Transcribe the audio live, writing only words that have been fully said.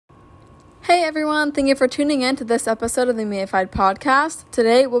Hey everyone, thank you for tuning in to this episode of the Meified Podcast.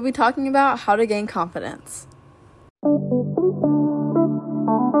 Today we'll be talking about how to gain confidence.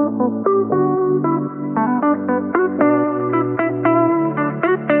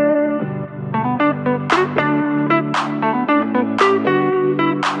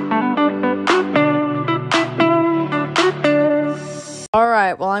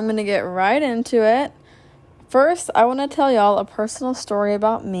 Alright, well I'm going to get right into it. First, I want to tell y'all a personal story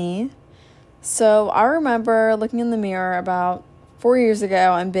about me. So I remember looking in the mirror about 4 years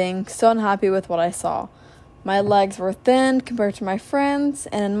ago and being so unhappy with what I saw. My legs were thin compared to my friends,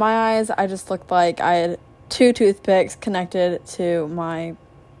 and in my eyes, I just looked like I had 2 toothpicks connected to my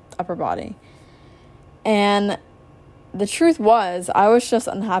upper body. And the truth was, I was just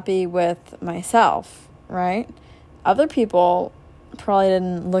unhappy with myself, right? Other people probably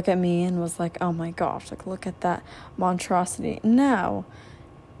didn't look at me and was like, oh my gosh, like look at that monstrosity. No.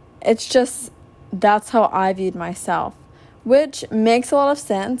 It's just, that's how I viewed myself, which makes a lot of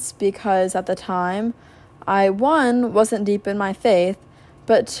sense because at the time, I, 1, wasn't deep in my faith,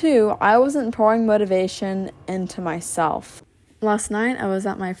 but 2, I wasn't pouring motivation into myself. Last night, I was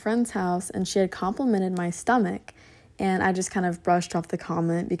at my friend's house and she had complimented my stomach, and I just kind of brushed off the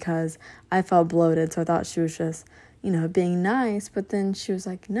comment because I felt bloated, so I thought she was just, being nice, but then she was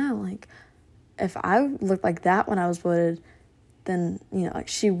like, no, like, if I looked like that when I was bloated, then,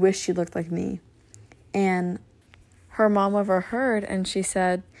 she wished she looked like me. And her mom overheard, and she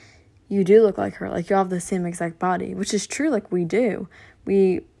said, you do look like her. Like, you have the same exact body, which is true. Like, we do.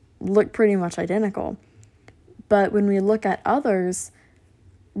 We look pretty much identical. But when we look at others,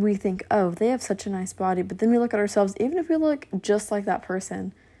 we think, oh, they have such a nice body. But then we look at ourselves, even if we look just like that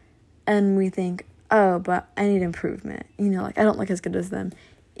person, and we think, oh, but I need improvement. I don't look as good as them,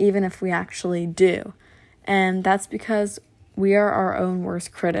 even if we actually do. And that's because we are our own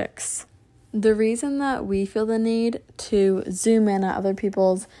worst critics. The reason that we feel the need to zoom in at other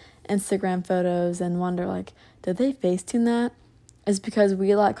people's Instagram photos and wonder, like, did they Facetune that? Is because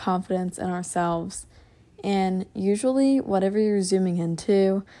we lack confidence in ourselves. And usually, whatever you're zooming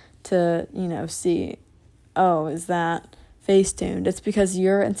into to, see, oh, is that Facetuned? It's because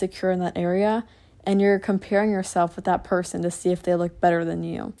you're insecure in that area and you're comparing yourself with that person to see if they look better than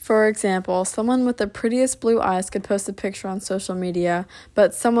you. For example, someone with the prettiest blue eyes could post a picture on social media,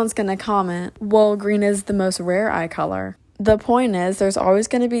 but someone's going to comment, well, green is the most rare eye color. The point is, there's always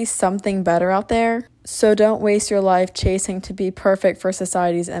going to be something better out there, so don't waste your life chasing to be perfect for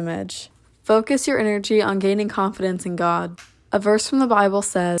society's image. Focus your energy on gaining confidence in God. A verse from the Bible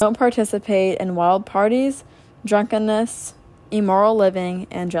says, don't participate in wild parties, drunkenness, immoral living,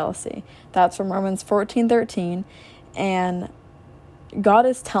 and jealousy. That's from Romans 14:13, and God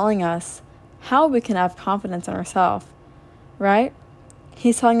is telling us how we can have confidence in ourselves, right?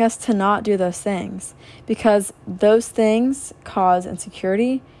 He's telling us to not do those things because those things cause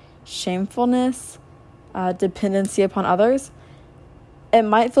insecurity, shamefulness, dependency upon others. It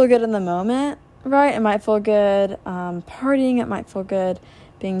might feel good in the moment, right? It might feel good partying. It might feel good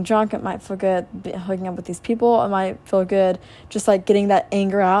being drunk. It might feel good hooking up with these people. It might feel good just like getting that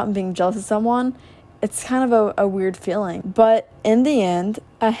anger out and being jealous of someone. It's kind of a weird feeling. But in the end,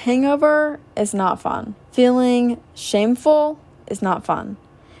 a hangover is not fun. Feeling shameful is not fun.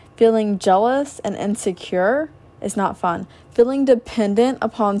 Feeling jealous and insecure is not fun. Feeling dependent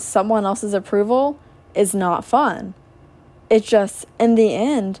upon someone else's approval is not fun. It's just, in the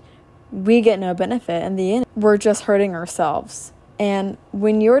end, we get no benefit. In the end, we're just hurting ourselves. And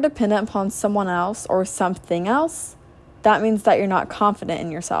when you're dependent upon someone else or something else, that means that you're not confident in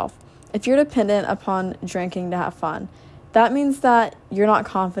yourself. If you're dependent upon drinking to have fun, that means that you're not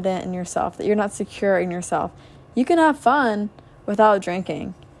confident in yourself, that you're not secure in yourself. You can have fun without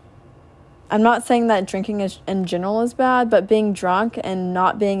drinking. I'm not saying that drinking in general is bad, but being drunk and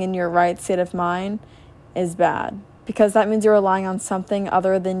not being in your right state of mind is bad. Because that means you're relying on something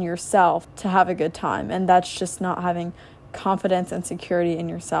other than yourself to have a good time. And that's just not having confidence and security in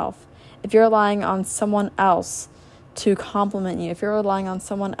yourself. If you're relying on someone else to compliment you, if you're relying on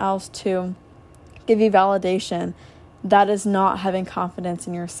someone else to give you validation, that is not having confidence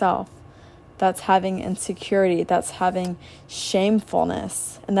in yourself. That's having insecurity, that's having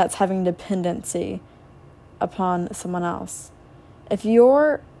shamefulness, and that's having dependency upon someone else. If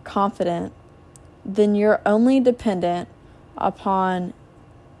you're confident, then you're only dependent upon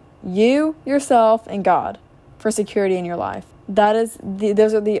you, yourself, and God for security in your life. Those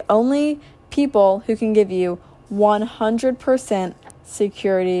are the only people who can give you 100%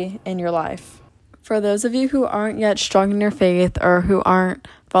 security in your life. For those of you who aren't yet strong in your faith or who aren't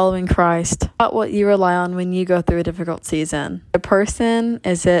following Christ, what you rely on when you go through a difficult season. A person?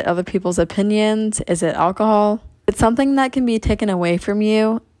 Is it other people's opinions? Is it alcohol? It's something that can be taken away from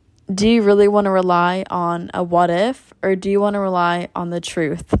you. Do you really want to rely on a what if, or do you want to rely on the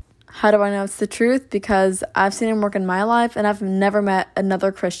truth? How do I know it's the truth? Because I've seen him work in my life, and I've never met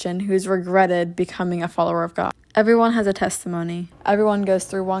another Christian who's regretted becoming a follower of God. Everyone has a testimony. Everyone goes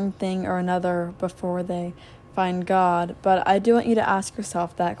through one thing or another before they find God, but I do want you to ask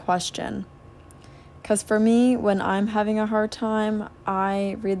yourself that question. Because for me, when I'm having a hard time,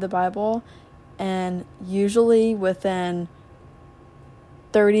 I read the Bible, and usually within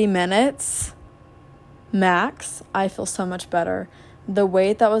 30 minutes max, I feel so much better. The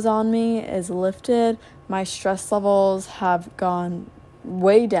weight that was on me is lifted. My stress levels have gone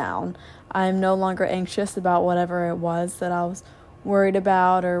way down. I'm no longer anxious about whatever it was that I was worried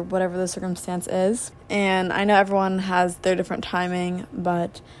about or whatever the circumstance is. And I know everyone has their different timing,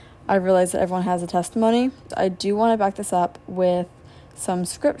 but I realize that everyone has a testimony. I do want to back this up with some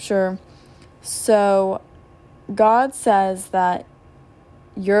scripture. So God says that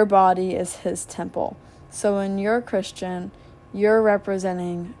your body is his temple. So when you're a Christian, you're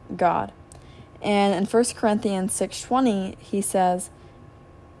representing God. And in 1 Corinthians 6:20, he says,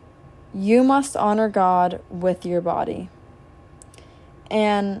 you must honor God with your body.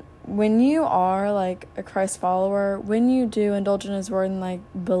 And when you are like a Christ follower, when you do indulge in his word and like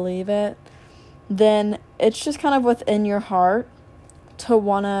believe it, then it's just kind of within your heart to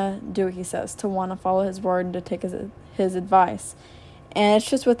want to do what he says, to want to follow his word and to take his advice. And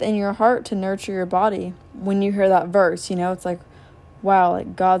it's just within your heart to nurture your body. When you hear that verse, it's like, wow,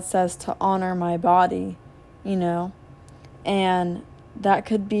 like God says to honor my body, and that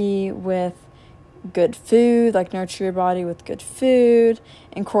could be with good food, like nurture your body with good food,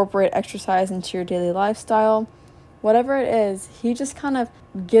 incorporate exercise into your daily lifestyle. Whatever it is, he just kind of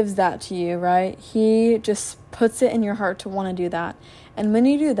gives that to you, right? He just puts it in your heart to want to do that. And when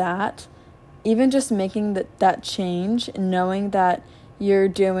you do that, even just making that change, knowing that you're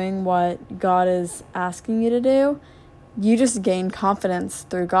doing what God is asking you to do, you just gain confidence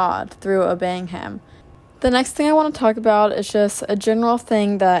through God, through obeying him. The next thing I want to talk about is just a general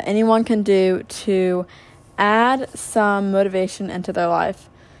thing that anyone can do to add some motivation into their life.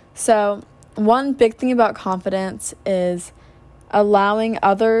 So, one big thing about confidence is allowing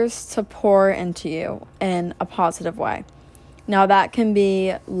others to pour into you in a positive way. Now, that can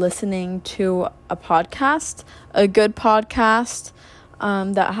be listening to a podcast, a good podcast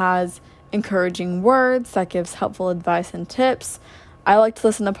that has encouraging words, that gives helpful advice and tips. I like to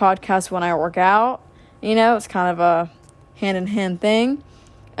listen to podcasts when I work out. It's kind of a hand-in-hand thing.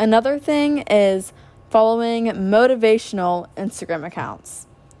 Another thing is following motivational Instagram accounts.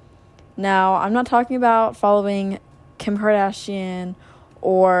 Now, I'm not talking about following Kim Kardashian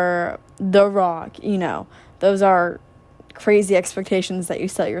or The Rock. Those are crazy expectations that you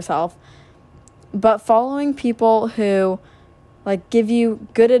set yourself. But following people who give you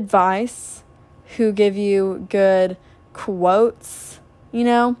good advice, who give you good quotes,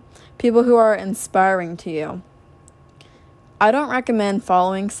 people who are inspiring to you. I don't recommend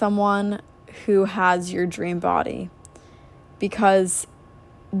following someone who has your dream body, because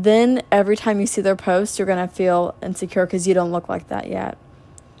then every time you see their post, you're going to feel insecure because you don't look like that yet.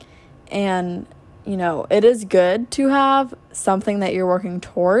 And, it is good to have something that you're working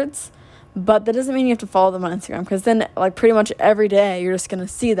towards, but that doesn't mean you have to follow them on Instagram, because then pretty much every day you're just going to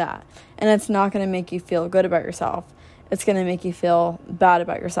see that, and it's not going to make you feel good about yourself. It's going to make you feel bad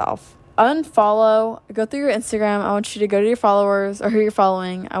about yourself. Unfollow, go through your Instagram. I want you to go to your followers or who you're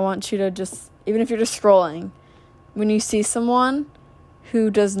following. I want you to just, even if you're just scrolling, when you see someone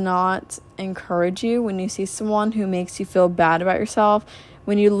who does not encourage you, when you see someone who makes you feel bad about yourself,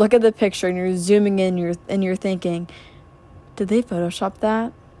 when you look at the picture and you're zooming in and you're thinking, did they Photoshop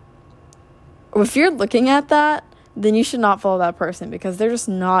that? If you're looking at that, then you should not follow that person, because they're just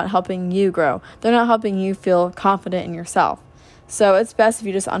not helping you grow. They're not helping you feel confident in yourself. So it's best if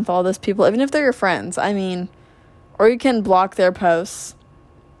you just unfollow those people, even if they're your friends. Or you can block their posts,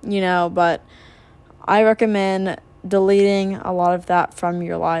 but I recommend deleting a lot of that from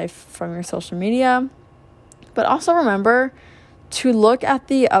your life, from your social media. But also remember to look at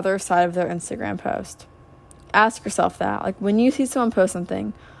the other side of their Instagram post. Ask yourself that. When you see someone post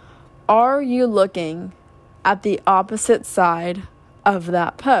something, are you looking at the opposite side of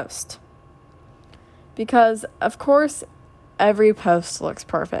that post? Because, of course, every post looks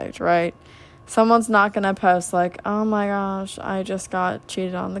perfect, right? Someone's not going to post oh my gosh, I just got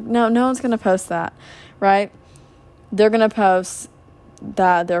cheated on. No one's going to post that, right? They're going to post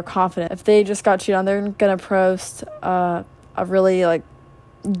that they're confident. If they just got cheated on, they're going to post a really like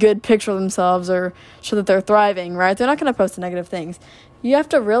good picture of themselves or show that they're thriving, right? They're not going to post the negative things. You have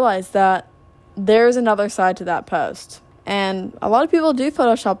to realize that there's another side to that post. And a lot of people do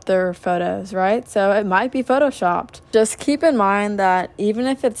Photoshop their photos, right? So it might be Photoshopped. Just keep in mind that even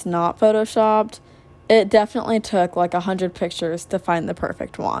if it's not Photoshopped, it definitely took like 100 pictures to find the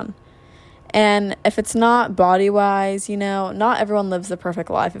perfect one. And if it's not body-wise, not everyone lives the perfect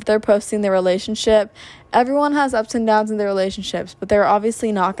life. If they're posting their relationship, everyone has ups and downs in their relationships, but they're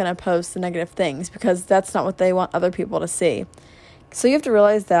obviously not going to post the negative things because that's not what they want other people to see. So you have to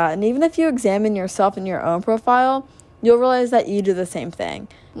realize that. And even if you examine yourself in your own profile, you'll realize that you do the same thing.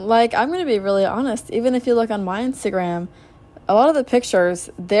 Like, I'm going to be really honest. Even if you look on my Instagram, a lot of the pictures,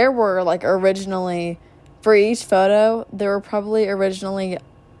 there were like originally, for each photo, there were probably originally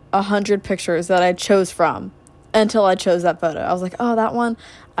 100 pictures that I chose from until I chose that photo. I was like, oh, that one's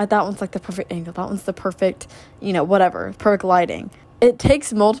like the perfect angle. That one's the perfect, whatever, perfect lighting. It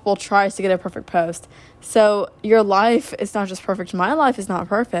takes multiple tries to get a perfect post. So your life is not just perfect. My life is not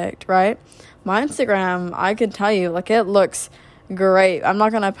perfect, right? My Instagram, I can tell you, like, it looks great. I'm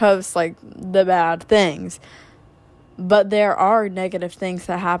not going to post like the bad things, but there are negative things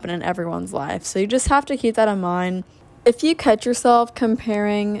that happen in everyone's life. So you just have to keep that in mind. If you catch yourself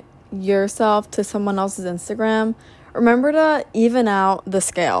comparing yourself to someone else's Instagram, remember to even out the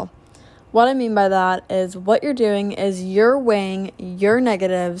scale. What I mean by that is what you're doing is you're weighing your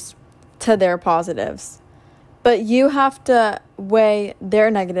negatives to their positives. But you have to weigh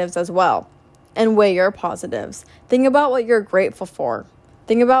their negatives as well and weigh your positives. Think about what you're grateful for.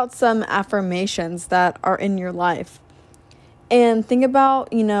 Think about some affirmations that are in your life. And think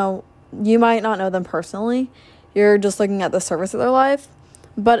about, you might not know them personally. You're just looking at the surface of their life,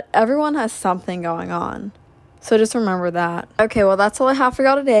 but everyone has something going on. So just remember that. Okay, well, that's all I have for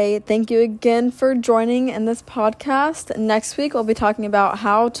y'all today. Thank you again for joining in this podcast. Next week, we'll be talking about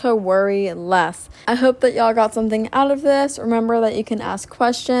how to worry less. I hope that y'all got something out of this. Remember that you can ask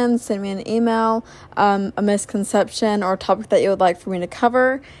questions, send me an email, a misconception or topic that you would like for me to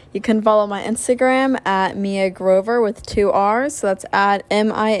cover. You can follow my Instagram at Mia Grover with 2 R's. So that's at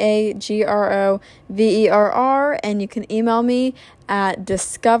MIAGROVERR. And you can email me at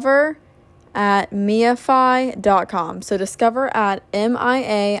discover@miafy.com. So discover at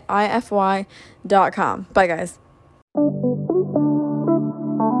MIAIFY.com. Bye, guys.